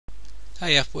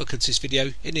Hey, welcome to this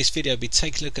video. In this video I'll be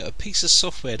taking a look at a piece of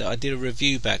software that I did a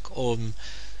review back on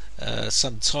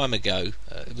some time ago.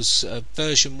 It was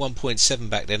version 1.7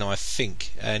 back then, I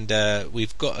think, and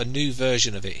we've got a new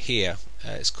version of it here.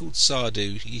 It's called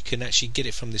SARDU. You can actually get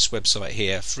it from this website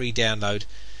here, free download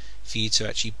for you to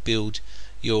actually build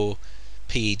your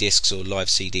PE discs or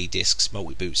live CD discs,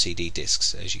 multi-boot CD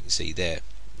discs, as you can see there.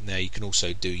 Now you can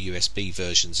also do USB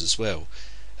versions as well.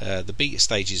 The beta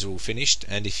stages are all finished,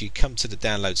 and if you come to the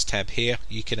downloads tab here,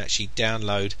 you can actually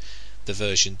download the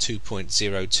version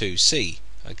 2.02c.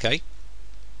 okay,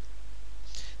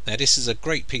 now this is a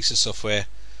great piece of software,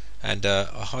 and I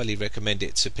highly recommend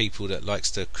it to people that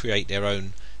likes to create their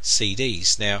own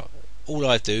CDs. Now all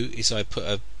I do is I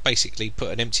basically put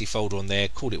an empty folder on there,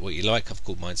 call it what you like. I've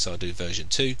called mine SARDU version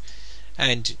 2,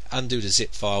 and undo the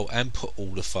zip file and put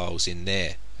all the files in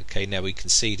there. Okay, now we can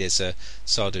see there's a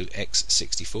SARDU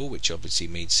X64, which obviously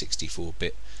means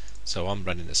 64-bit, so I'm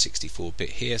running a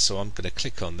 64-bit here, so I'm going to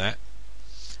click on that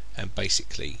and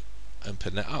basically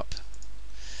open that up.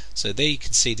 So there you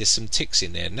can see there's some ticks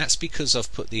in there, and that's because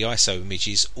I've put the ISO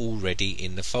images already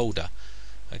in the folder.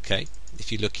 Okay,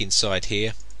 if you look inside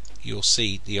here, you'll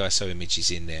see the ISO images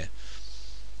in there.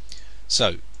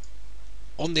 So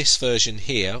on this version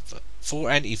here, for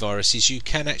antiviruses, you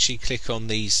can actually click on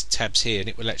these tabs here and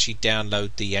it will actually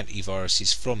download the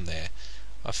antiviruses from there.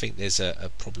 I think there's a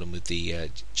problem with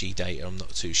the G data, I'm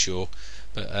not too sure,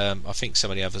 but I think some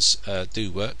of the others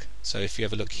do work. So if you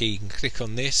have a look here, you can click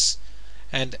on this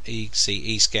and you can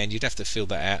see eScan. You'd have to fill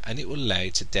that out and it will allow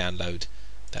you to download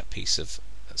that piece of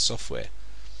software.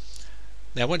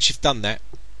 Now once you've done that,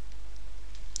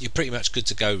 you're pretty much good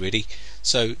to go really.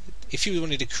 So if you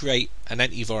wanted to create an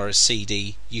antivirus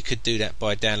CD, you could do that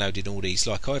by downloading all these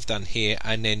like I've done here,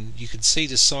 and then you can see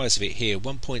the size of it here,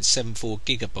 1.74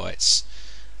 gigabytes.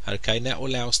 Okay, and that will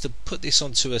allow us to put this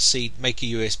onto a CD, make a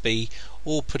USB,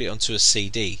 or put it onto a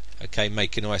CD. Okay,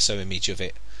 make an ISO image of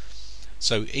it.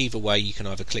 So either way, you can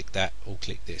either click that or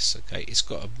click this. Okay, it's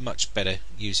got a much better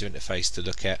user interface to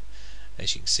look at.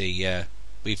 As you can see,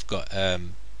 we've got a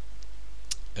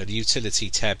utility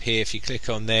tab here. If you click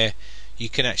on there, you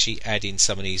can actually add in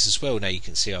some of these as well. Now you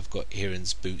can see I've got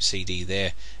Hiran's boot CD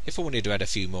there. If I wanted to add a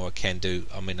few more, I can do.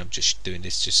 I mean, I'm just doing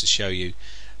this just to show you,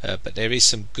 but there is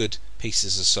some good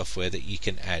pieces of software that you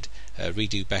can add.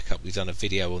 Redo backup, we've done a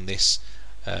video on this,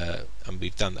 and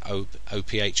we've done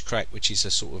OPH crack, which is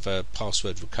a sort of a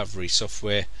password recovery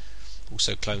software.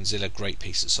 Also Clonezilla, great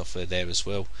piece of software there as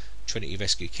well. Trinity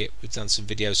Rescue Kit, we've done some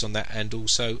videos on that, and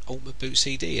also Ultimate Boot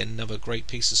CD, another great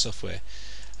piece of software.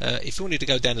 If you wanted to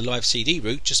go down the live CD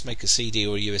route, just make a CD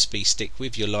or a USB stick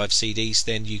with your live CDs,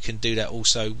 then you can do that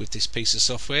also with this piece of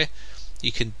software.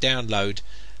 You can download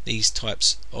these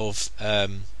types of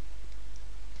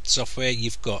software.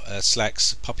 You've got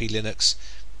Slacks, Puppy Linux,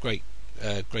 great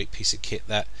piece of kit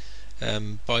that.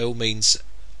 By all means,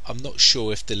 I'm not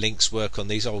sure if the links work on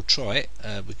these. I'll try it.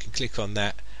 We can click on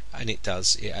that and it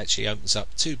does. It actually opens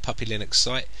up to Puppy Linux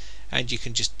site and you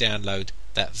can just download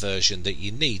that version that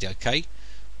you need. Okay,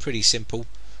 pretty simple,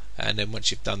 and then once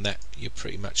you've done that, you're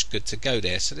pretty much good to go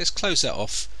there. So let's close that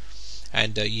off,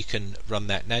 and you can run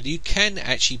that. Now you can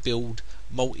actually build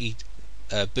multi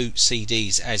boot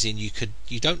CDs, as in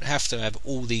you don't have to have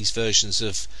all these versions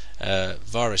of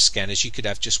virus scanners. You could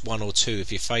have just one or two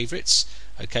of your favorites.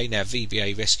 Okay, now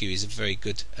VBA Rescue is a very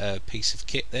good piece of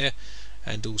kit there,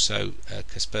 and also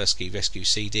Kaspersky Rescue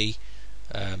CD.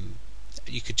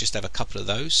 You could just have a couple of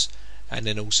those, and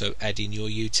then also add in your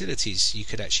utilities. You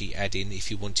could actually add in,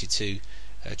 if you wanted to,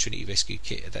 Trinity Rescue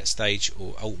Kit at that stage,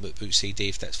 or Ultimate Boot CD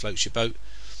if that floats your boat,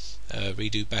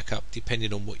 redo backup,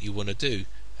 depending on what you want to do.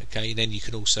 Okay, and then you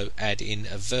can also add in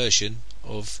a version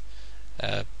of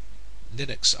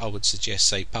Linux. I would suggest,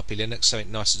 say, Puppy Linux,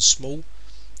 something nice and small.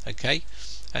 Okay,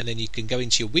 and then you can go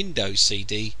into your Windows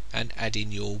CD and add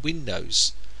in your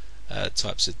Windows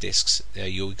types of discs.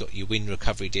 You've got your Win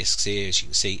recovery discs here, as you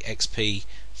can see, XP,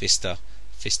 Vista,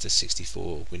 Vista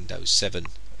 64, Windows 7,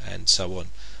 and so on.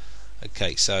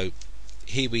 Okay, so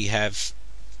here we have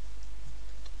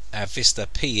our Vista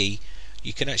PE.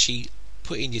 You can actually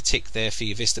put in your tick there for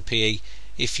your Vista PE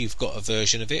if you've got a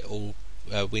version of it, or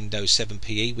Windows 7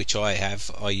 PE, which I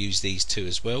have. I use these two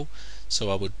as well, so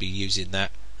I would be using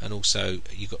that. And also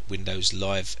you've got Windows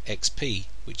Live XP,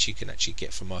 which you can actually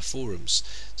get from my forums.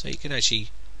 So you can actually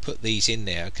put these in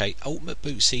there. Okay, Ultimate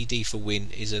Boot CD for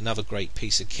Win is another great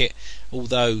piece of kit,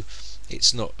 although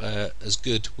it's not as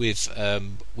good with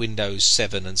Windows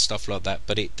 7 and stuff like that,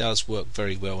 but it does work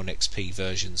very well on XP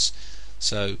versions.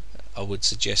 So I would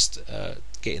suggest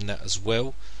getting that as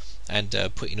well, and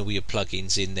putting all your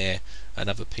plugins in there.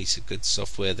 Another piece of good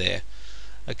software there.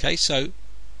 Okay, so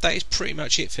that is pretty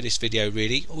much it for this video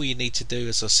really. All you need to do,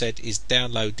 as I said, is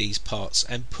download these parts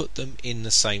and put them in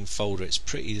the same folder. It's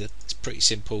pretty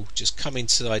simple. Just come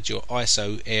inside your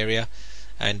ISO area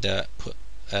and put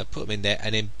them in there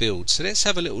and then build. So let's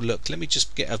have a little look. Let me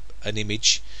just get an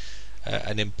image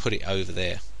and then put it over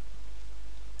there.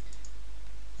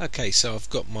 Okay, so I've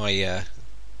got my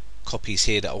copies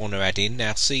here that I want to add in.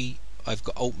 Now see, I've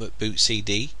got Ultimate Boot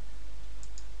CD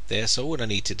there, so all I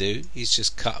need to do is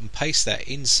just cut and paste that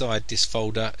inside this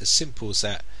folder, as simple as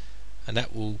that, and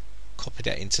that will copy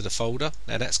that into the folder.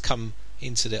 Now that's come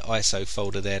into the ISO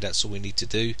folder there, that's all we need to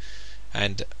do,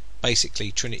 and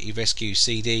basically Trinity Rescue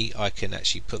CD, I can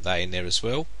actually put that in there as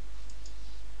well.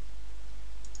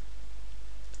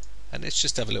 And let's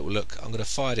just have a little look. I'm going to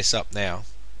fire this up now.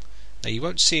 Now you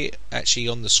won't see it actually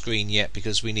on the screen yet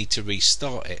because we need to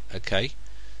restart it. Okay,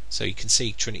 so you can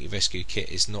see Trinity Rescue Kit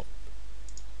is not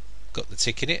got the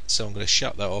tick in it, so I'm going to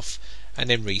shut that off and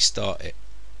then restart it.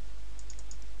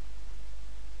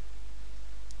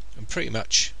 And pretty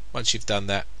much once you've done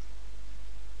that,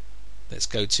 let's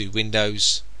go to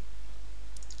Windows.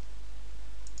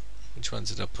 Which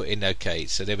ones did I put in? Okay,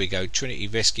 so there we go, Trinity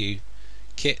Rescue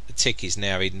Kit. The tick is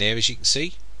now in there, as you can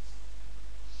see.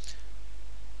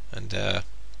 And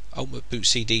Ultimate Boot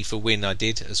CD for Win I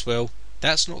did as well.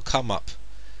 That's not come up.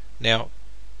 Now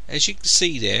as you can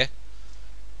see there,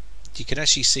 you can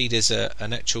actually see there's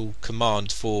an actual command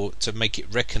to make it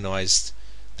recognise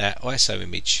that ISO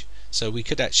image. So we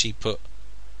could actually put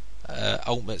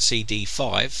Ultimate CD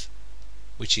 5,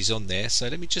 which is on there. So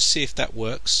let me just see if that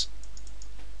works.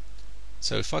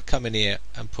 So if I come in here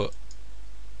and put,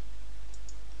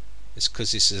 it's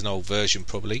because this is an old version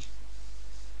probably.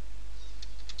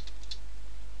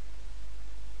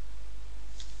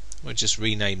 I'll just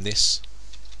rename this.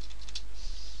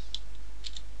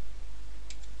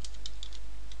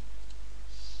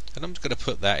 And I'm just going to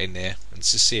put that in there and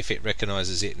just see if it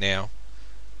recognises it now.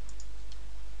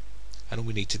 And all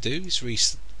we need to do is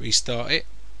restart it.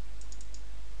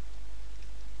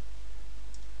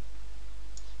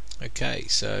 Okay,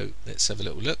 so let's have a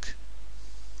little look.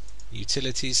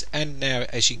 Utilities, and now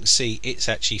as you can see, it's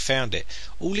actually found it.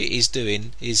 All it is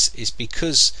doing is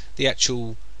because the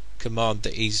actual command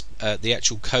that he's the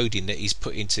actual coding that he's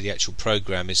put into the actual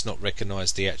program is not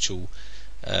recognised the actual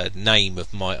name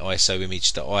of my ISO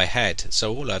image that I had.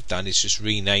 So all I've done is just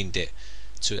renamed it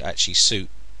to actually suit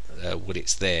what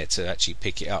it's there to actually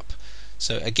pick it up.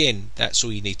 So again, that's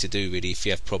all you need to do really if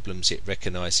you have problems it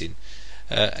recognising.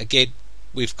 Again,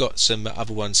 we've got some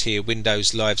other ones here,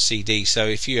 Windows Live CD. So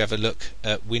if you have a look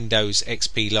at Windows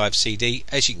XP Live CD,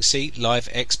 as you can see, Live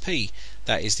XP,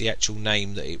 that is the actual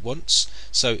name that it wants.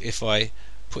 So if I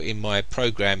put in my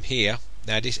program here,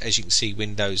 now this, as you can see,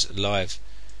 Windows Live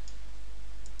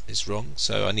is wrong,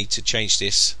 so I need to change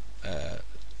this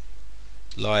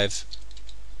Live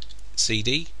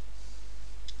CD,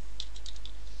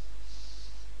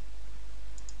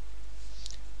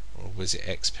 or was it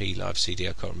XP Live CD?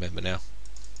 I can't remember now.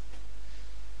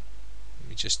 Let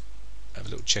me just have a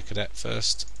little check of that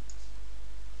first.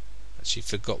 Actually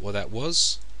forgot what that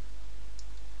was.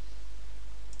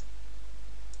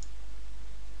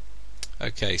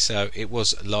 Okay, so it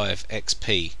was Live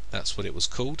XP, that's what it was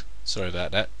called. Sorry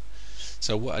about that.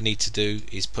 So what I need to do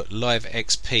is put Live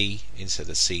XP into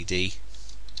the CD.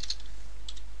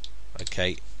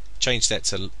 Okay, change that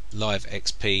to Live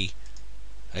XP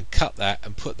and cut that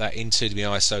and put that into the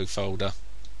ISO folder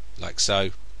like so.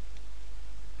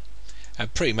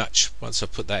 And pretty much once I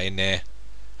put that in there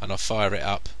and I fire it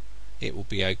up, it will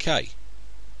be okay.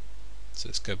 So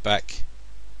let's go back.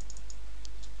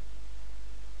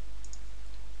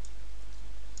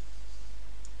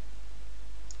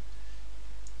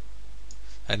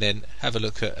 And then have a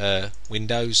look at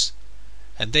Windows,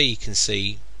 and there you can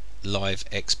see Live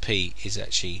XP is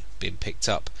actually been picked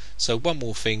up. So one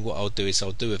more thing, what I'll do is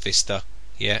I'll do a Vista,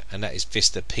 yeah, and that is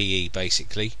Vista PE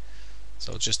basically.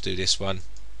 So I'll just do this one,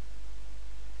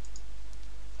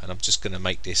 and I'm just going to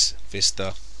make this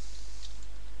Vista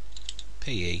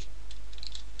PE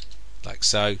like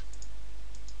so,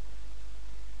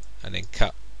 and then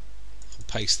cut and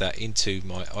paste that into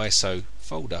my ISO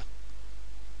folder.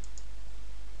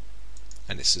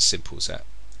 And it's as simple as that.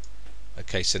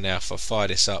 Okay, so now if I fire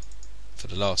this up for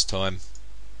the last time,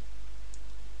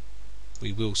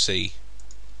 we will see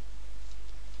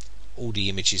all the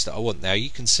images that I want. Now you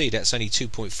can see that's only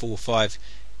 2.45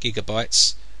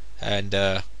 gigabytes,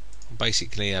 and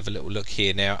basically have a little look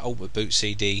here now. Ultimate Boot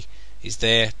CD is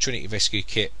there, Trinity Rescue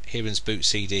Kit, Heron's Boot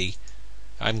CD.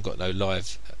 I haven't got no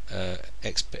live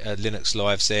Linux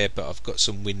lives there, but I've got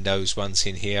some Windows ones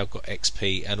in here. I've got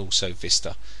XP and also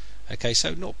Vista. Okay,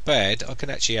 so not bad. I can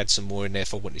actually add some more in there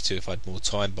if I wanted to, if I had more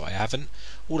time, but I haven't.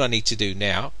 All I need to do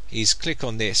now is click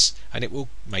on this and it will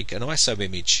make an ISO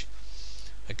image.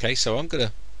 Okay, so I'm going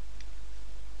to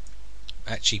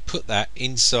actually put that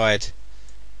inside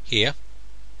here.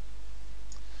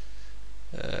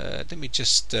 Let me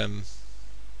just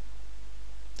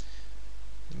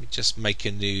make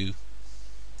a new.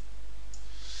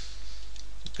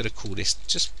 I'm going to call this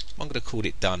I'm going to call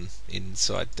it done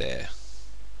inside there.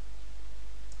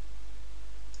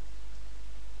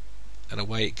 And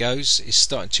away it goes. It's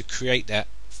starting to create that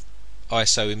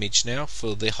ISO image now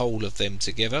for the whole of them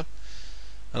together,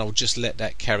 and I'll just let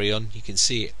that carry on. You can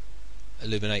see it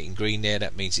illuminating green there.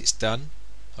 That means it's done.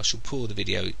 I shall pause the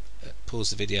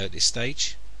video at this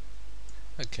stage.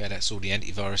 Okay, that's all the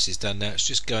antivirus is done now. It's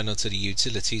just going on to the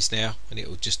utilities now, and it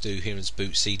will just do Heron's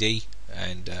boot CD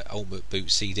and ultimate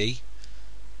boot CD.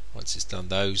 Once it's done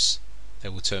those, they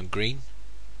will turn green.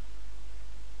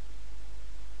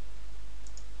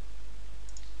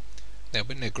 Now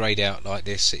when they're greyed out like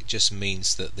this, it just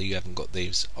means that you haven't got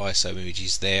these ISO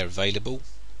images there available.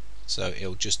 So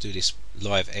it'll just do this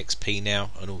live XP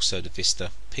now, and also the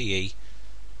Vista PE,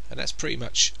 and that's pretty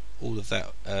much all of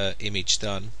that image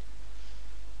done,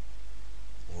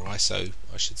 or ISO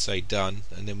I should say, done.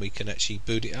 And then we can actually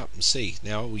boot it up and see.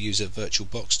 Now I will use a virtual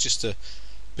box just to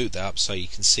boot that up so you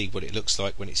can see what it looks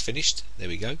like when it's finished. There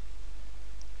we go.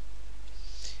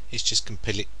 It's just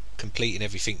completing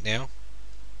everything now.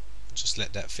 Just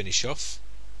let that finish off.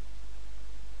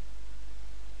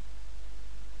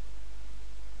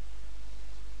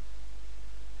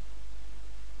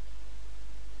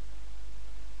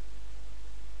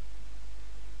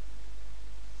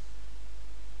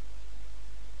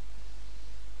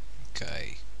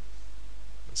 Okay,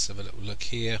 let's have a little look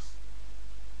here.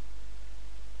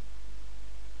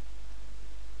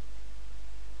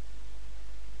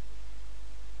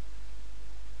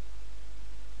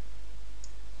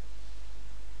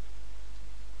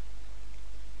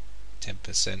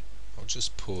 I'll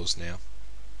just pause now.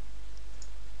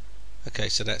 Okay,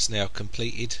 so that's now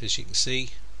completed, as you can see.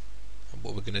 And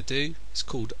what we're going to do is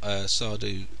called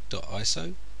SARDU.ISO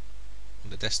on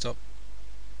the desktop,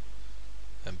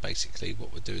 and basically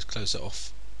what we'll do is close it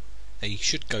off. Now you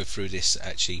should go through this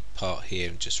actually part here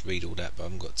and just read all that, but I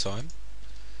haven't got time.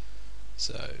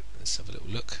 So let's have a little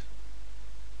look.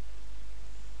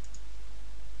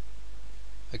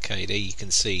 Okay, there you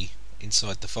can see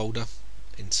inside the folder,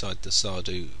 inside the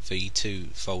SARDU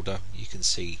v2 folder, you can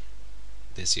see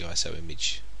there's the ISO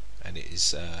image, and it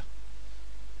is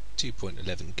 2.11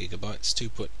 gigabytes,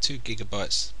 2.2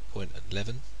 gigabytes,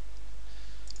 0.11.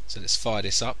 So let's fire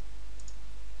this up.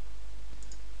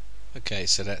 Okay,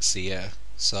 so that's the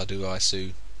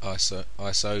SARDU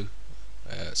ISO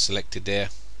selected there,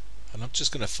 and I'm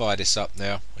just going to fire this up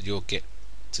now, and you'll get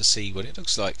to see what it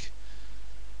looks like.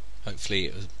 Hopefully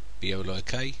it will be all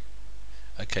okay.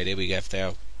 Okay, there we have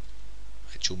our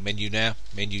actual menu now.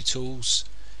 Menu tools,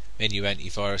 menu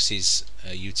antiviruses,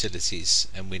 utilities,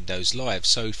 and Windows Live.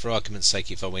 So for argument's sake,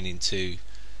 if I went into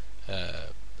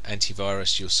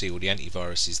antivirus, you'll see all the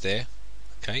antiviruses there.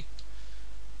 Okay,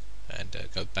 and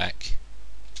go back.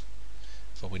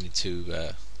 If I went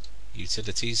into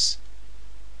utilities,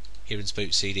 Heron's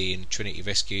Boot CD and Trinity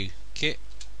Rescue Kit,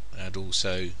 and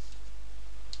also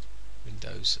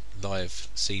Windows Live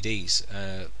CDs.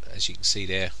 As you can see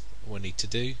there, all I need to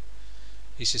do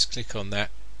is just click on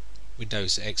that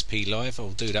Windows XP Live. I'll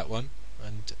do that one,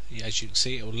 and as you can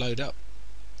see, it will load up.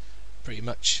 Pretty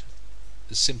much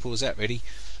as simple as that, really.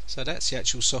 So that's the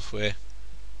actual software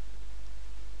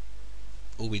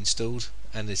all installed,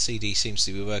 and the CD seems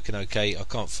to be working okay. I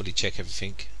can't fully check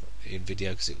everything in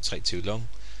video because it will take too long,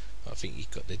 but I think you've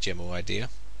got the general idea.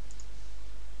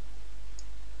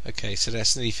 Okay, so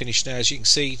that's nearly finished now. As you can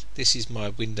see, this is my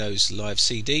Windows Live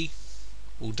CD,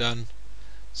 all done.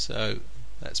 So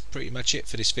that's pretty much it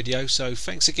for this video. So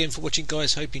thanks again for watching,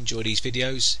 guys. Hope you enjoy these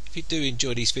videos. If you do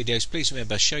enjoy these videos, please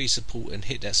remember, show your support and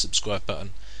hit that subscribe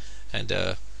button. And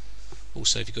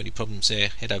also, if you've got any problems there,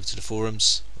 head over to the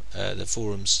forums. The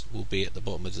forums will be at the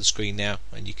bottom of the screen now,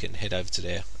 and you can head over to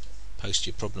there, post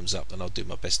your problems up, and I'll do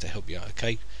my best to help you out.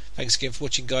 Okay, thanks again for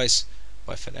watching, guys.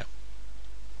 Bye for now.